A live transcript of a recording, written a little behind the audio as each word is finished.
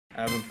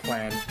I have a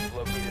plan.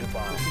 Located a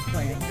bomb. What's the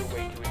plan? Make your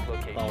way to its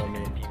location Follow and me.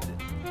 defuse it.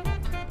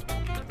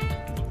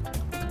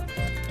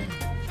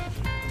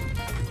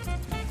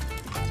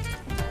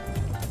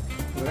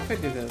 What if I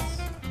do this?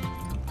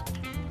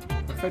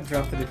 What if I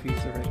drop the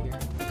diffuser right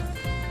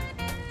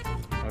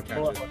Okay.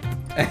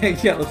 here?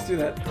 Yeah, let's do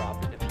that.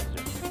 Drop the diffuser.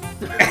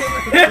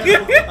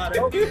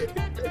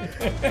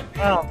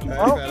 Oh,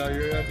 well,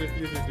 You're gonna have to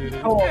defuse it, dude.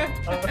 oh,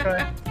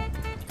 okay.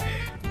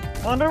 I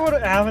wonder what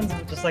happens if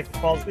it just like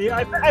falls. Yeah,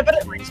 I bet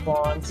it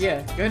respawns.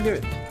 Yeah, go ahead and do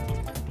it.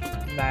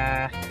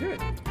 Nah. Do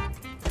it.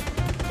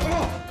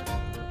 Oh!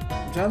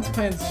 John's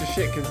plan's just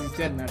shit because he's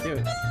dead now. Do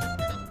it.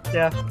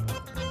 Yeah. The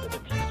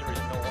diffuser is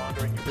no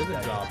longer in your There's a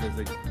possession. drop. There's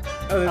a...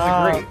 Oh, there's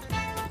a grate.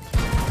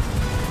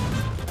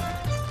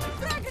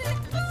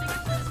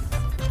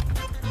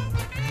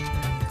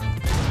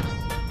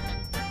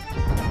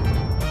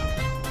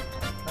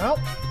 Well,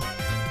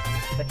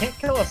 they can't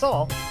kill us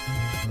all.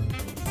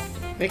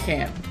 They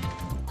can.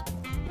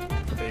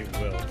 They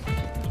will.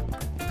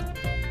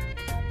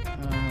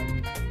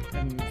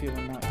 I'm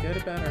feeling not good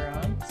about our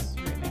odds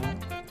right now.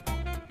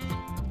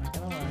 Not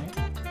gonna lie.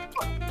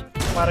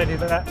 Why'd I do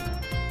that?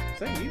 Is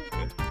that you?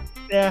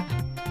 Yeah.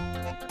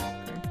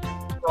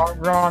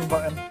 Wrong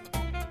button.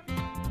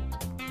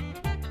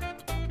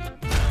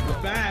 The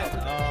bat!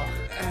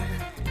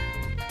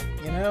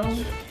 You know, The I'm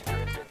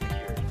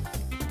diffuser has been secured.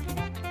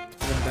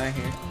 gonna die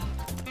here.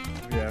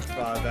 Yeah,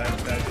 that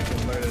is a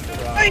murder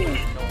drop. Hey!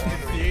 No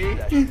longer in your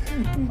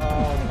possession.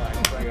 Oh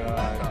my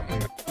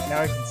god.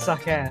 Now I can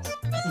suck ass.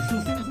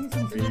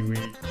 We...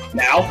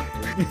 Now?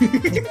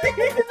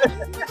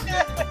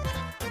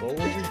 What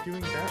were we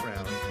doing that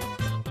round?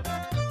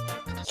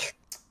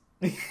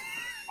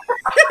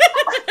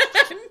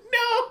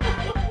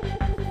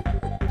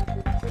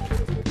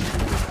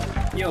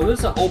 Yo,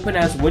 there's an open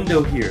ass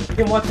window here. You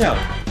can watch out.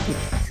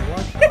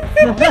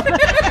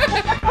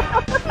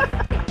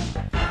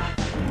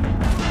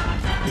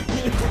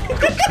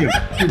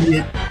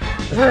 Idiot.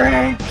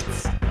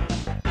 Pranked!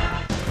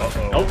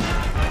 Nope.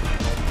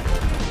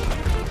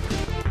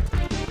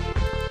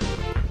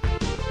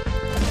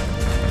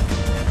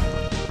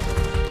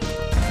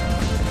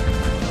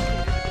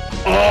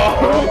 I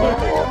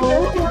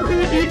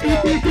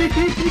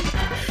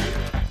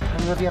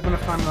don't know if you're having a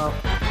fun though.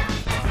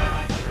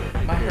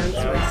 My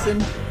heart's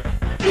racing.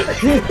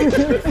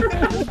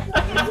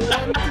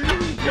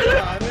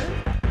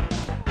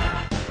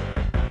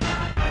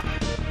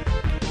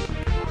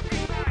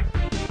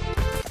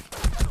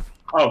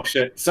 Oh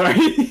shit,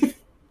 sorry.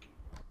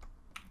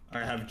 I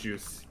have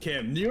juice.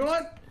 Kim, you know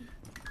what?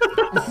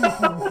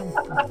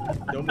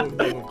 Don't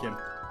move, Kim.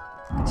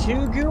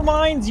 2 goo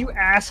mines, you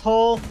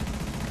asshole!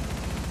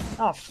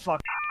 Oh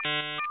fuck.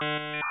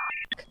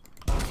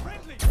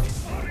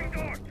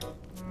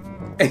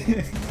 We're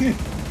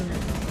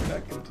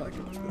not gonna talk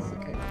about this,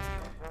 okay?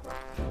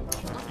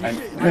 I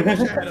wish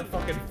I had a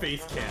fucking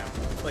face cam.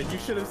 Like, you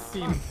should have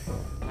seen.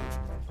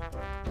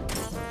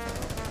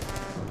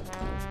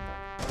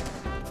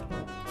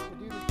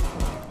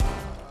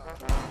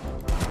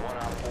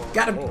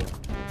 Got him! Oh.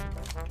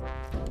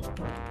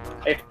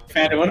 Hey,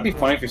 Fanta, wouldn't it be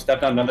funny if you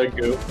stepped on another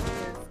goo?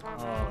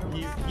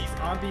 He's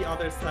on the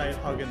other side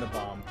hugging the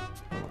bomb.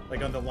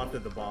 Like on the left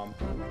of the bomb.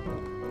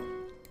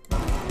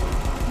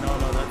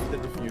 No, that's the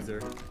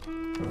diffuser.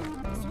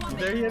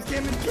 There he is,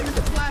 Kim in the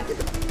flag! I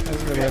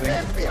was reloading.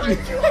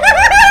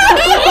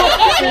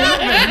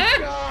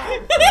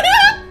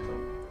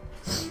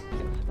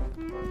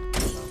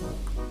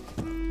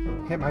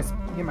 Hit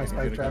my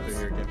spike traps.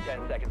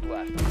 10 seconds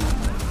left.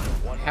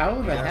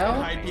 How the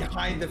hell?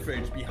 Behind the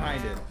fridge,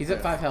 behind it. He's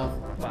at 5 health.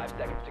 5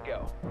 seconds to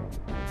go.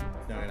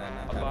 No.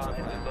 A bomb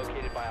has been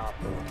located by Op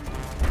 4.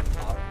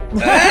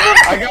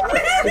 I got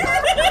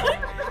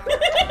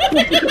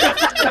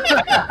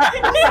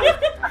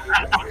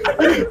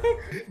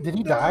Did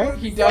he die?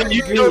 He died.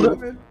 You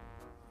killed him.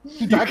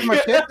 He died from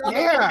a ship?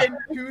 Yeah!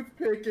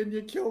 Toothpick and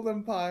you killed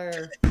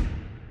Empire.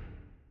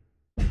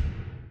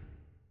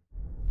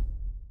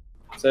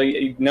 So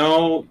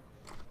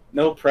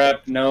no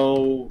prep,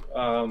 no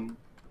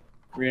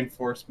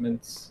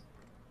reinforcements,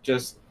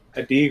 just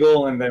a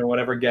deagle and then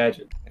whatever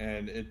gadget.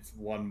 And it's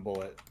 1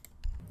 bullet.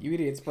 You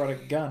idiots brought a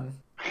gun.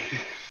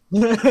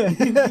 They're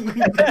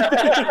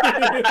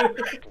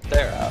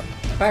out.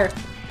 Fire!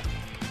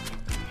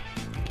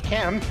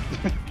 Cam?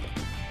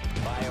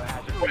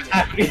 Biohazard. What's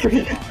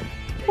happening?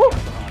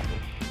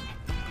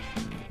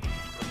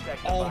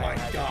 Oh my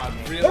god,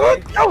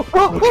 really? Oh!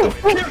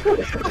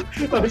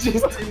 I was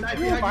just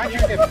Behind you,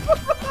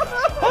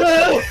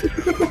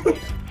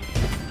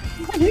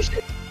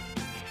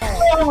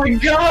 oh my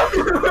god!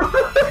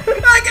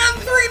 I got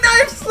 3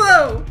 knives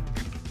though!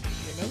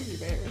 You know you're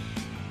there.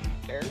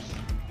 Bears.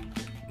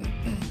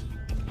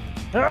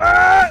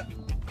 Ah!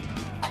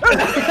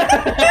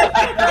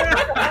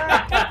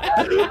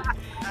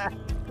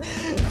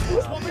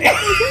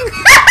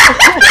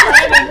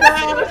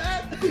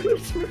 Did you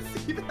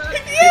see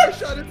that? Yeah. He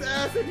shot his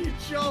ass and he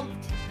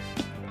jumped.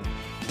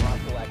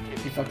 Hostile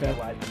activity. He fucked up.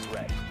 Neutralize the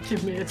threat. You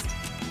missed.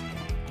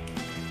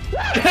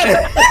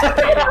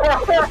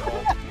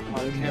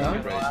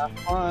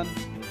 Fun.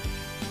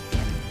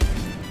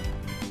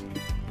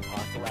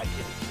 Hostile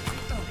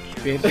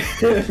activity.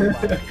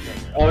 Bitch.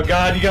 Oh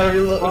god, you gotta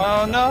reload.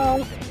 Oh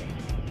no!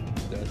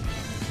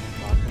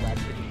 Hostile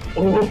activity.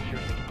 Oh.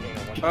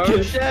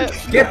 Oh shit!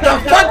 Get the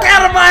fuck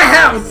out of my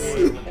house!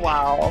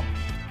 Wow.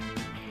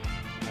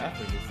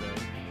 After you say.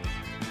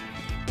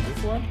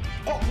 This one?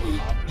 Op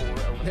 4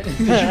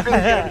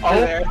 eliminated. Oh,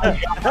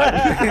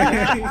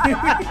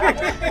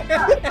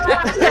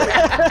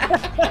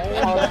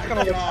 Oh, that's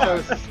gonna look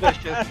so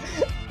suspicious.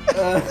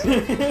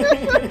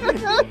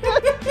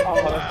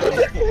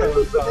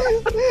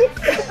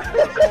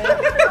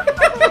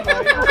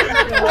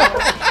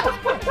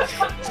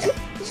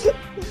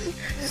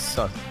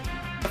 Sucks.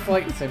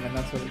 Flight sim,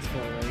 that's what it's for,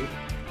 right?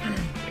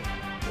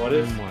 what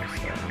is? More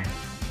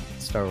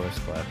Star Wars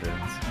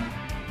Squadrons.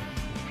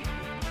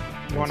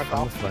 You wanna It's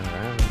call? fun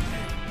around.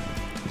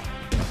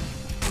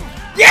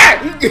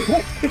 Yeah!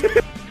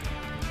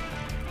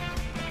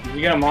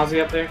 You got a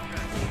Mozzie up there?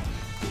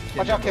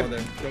 Watch out, Go kid.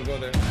 there. Go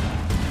there.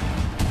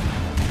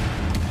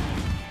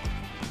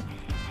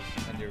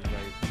 On your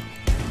right.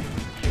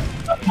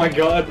 Oh my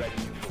god.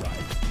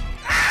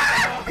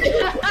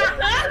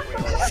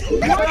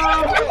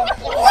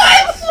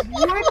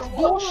 What?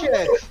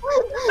 Bullshit! Kid,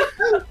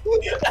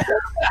 you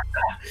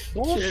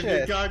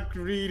Bullshit! got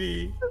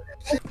greedy.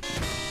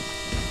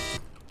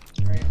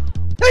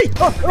 Hey!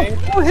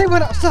 Oh, he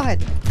went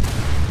outside!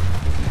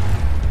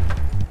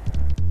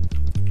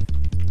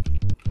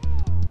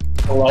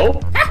 Hello?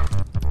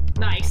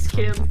 Nice,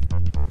 Kim.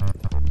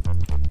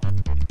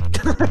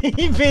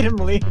 He made him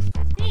leave.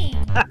 Hey,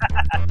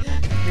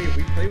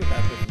 we played with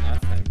that person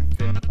last time.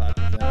 Finn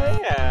Platinum. Oh,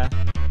 yeah.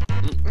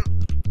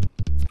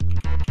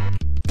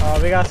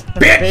 Oh, we got some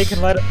Bitch!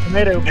 bacon lettuce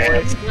tomato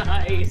boys.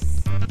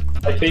 Nice.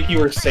 I think you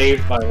were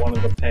saved by one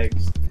of the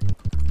pegs.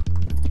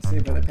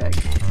 Saved by the peg.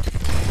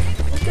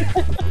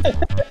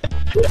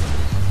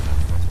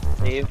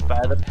 Saved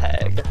by the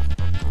peg.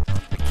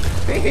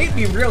 They hate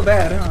me real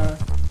bad, huh?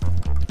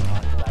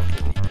 Hostile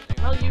activity.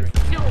 Well, you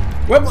killed.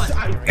 Whoops!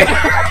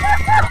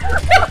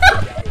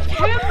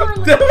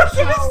 That was a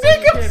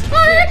mistake, I'm Kid,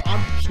 sorry!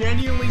 I'm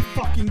genuinely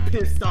fucking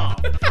pissed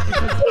off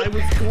because I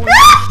was going to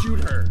shoot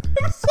her.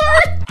 I'm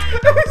sorry!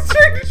 I was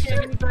trying to shoot.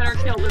 Kim, you better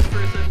kill this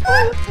person.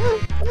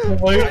 Oh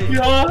my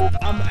god!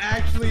 I'm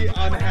actually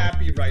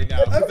unhappy right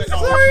now. I'm because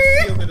sorry.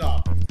 She sealed it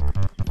up.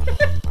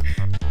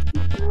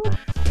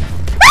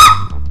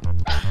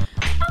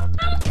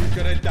 You're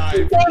gonna die if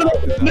you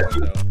talk to that one,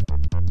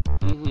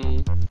 though.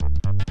 Mm-hmm.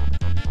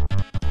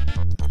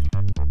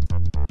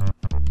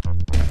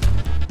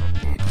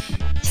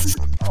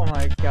 Oh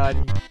my god.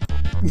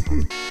 Does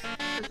it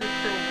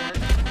still work?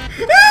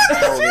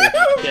 Holy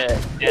shit,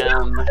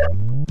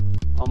 Kim.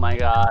 Oh my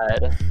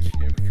god.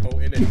 Kim, go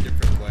in a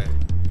different way.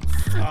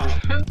 Stop.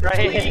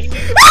 Right?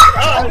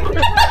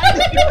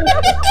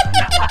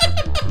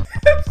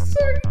 I'm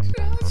sorry,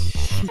 Josh.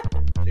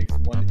 Takes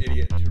one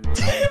idiot to ruin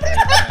it.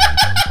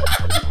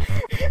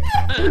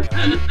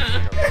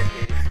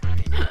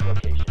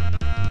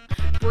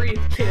 Breathe,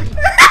 Kim.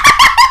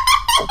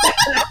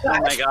 Oh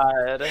my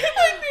god.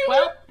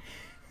 Well,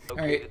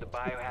 Alright, The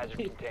biohazard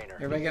container.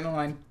 everybody get in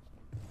line.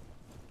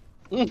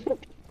 I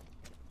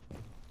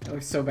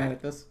look so bad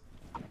at this.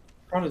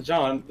 Front of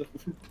John.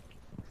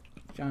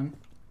 John?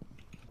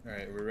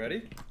 Alright, we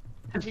ready?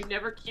 have you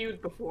never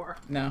queued before?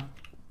 No.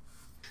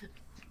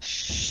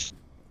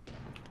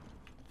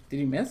 Did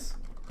you miss?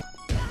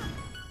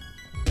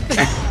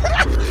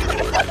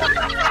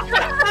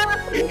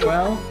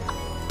 Well,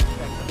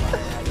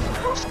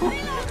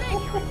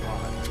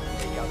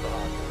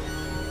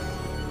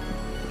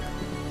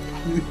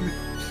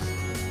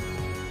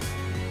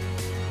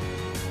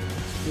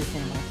 do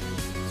camera.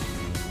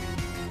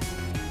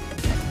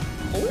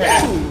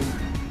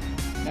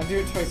 Now do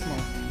it twice more.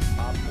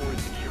 Op 4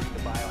 is securing the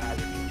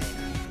biohazard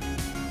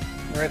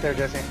container. Right there,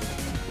 Jesse.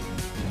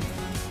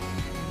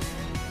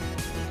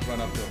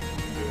 Run up to him.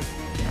 Do it.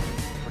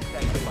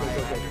 Protect the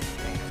biohazard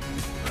container.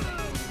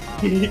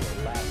 Op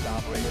 4 last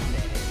operator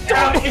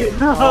standing.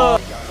 No!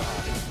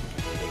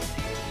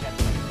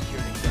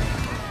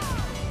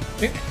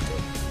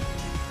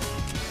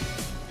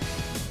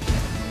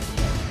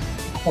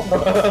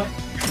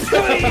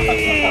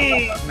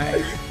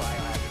 Nice.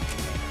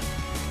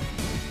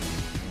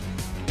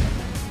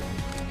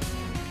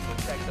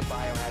 Protect the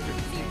biohazard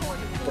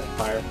container.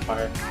 Fire,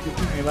 fire.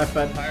 Your left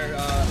bud. Fire,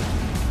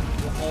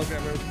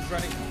 hologram, who's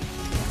running?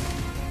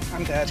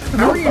 I'm dead.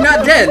 How are you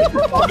not dead?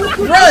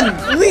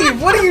 Run!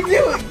 Leave! What are you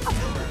doing?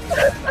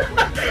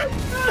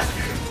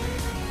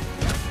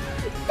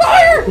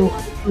 Fire!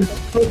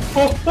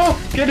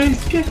 Oh, get in,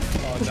 get in.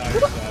 Oh,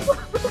 nice.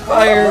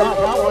 Fire!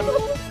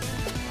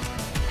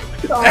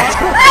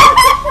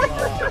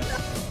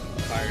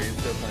 Fire, you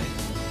still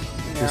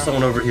playing? There's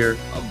someone over here,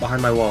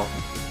 behind my wall.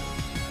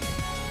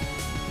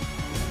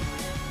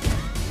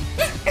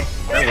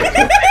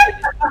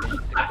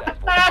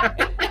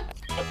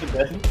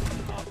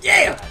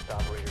 Yeah! Last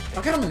operator standing.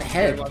 I got him in the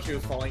Hey, head. while she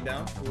was falling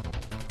down?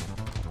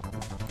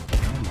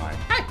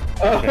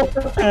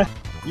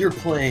 You're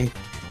playing.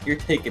 You're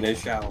taking a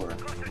shower.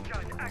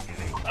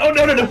 Oh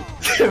no no no!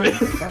 Damn it!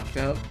 Fucked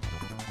up.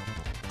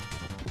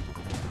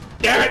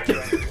 Damn it!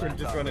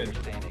 Just run in.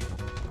 Standing.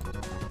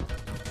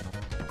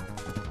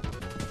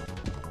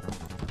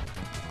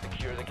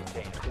 Secure the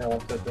container. No,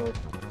 it's at the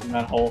in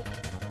that hole.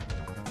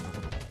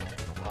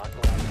 Hostile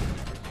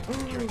activity.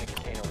 Securing the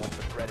container once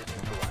the threat is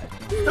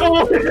neutralized.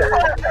 No!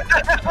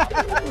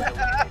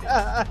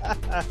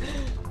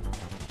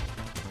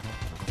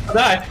 I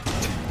died.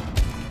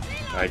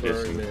 I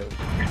guess.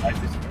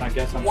 I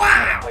guess I'm.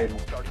 Wow! Starting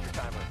your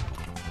timer.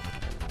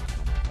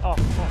 Oh,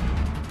 fuck.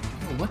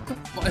 Oh, what the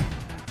fuck?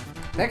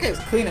 That guy's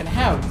cleaning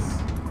house.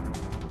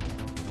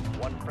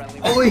 One friendly.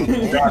 Oh, Yeah,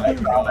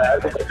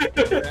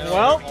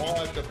 Well. we're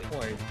all at the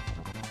point.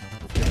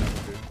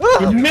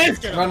 You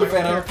missed! Run,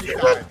 Venom.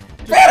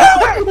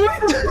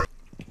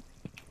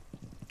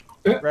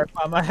 Right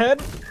by my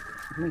head.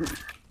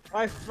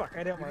 Why fuck?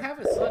 I didn't You work. have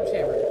a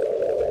sledgehammer.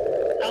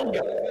 What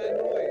is that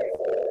noise?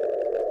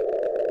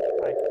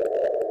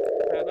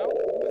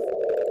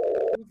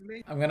 Who's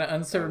making I'm gonna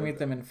unserver meet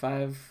them in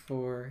 5,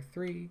 4,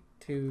 3,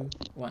 2,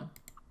 1.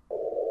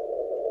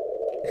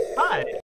 Hi.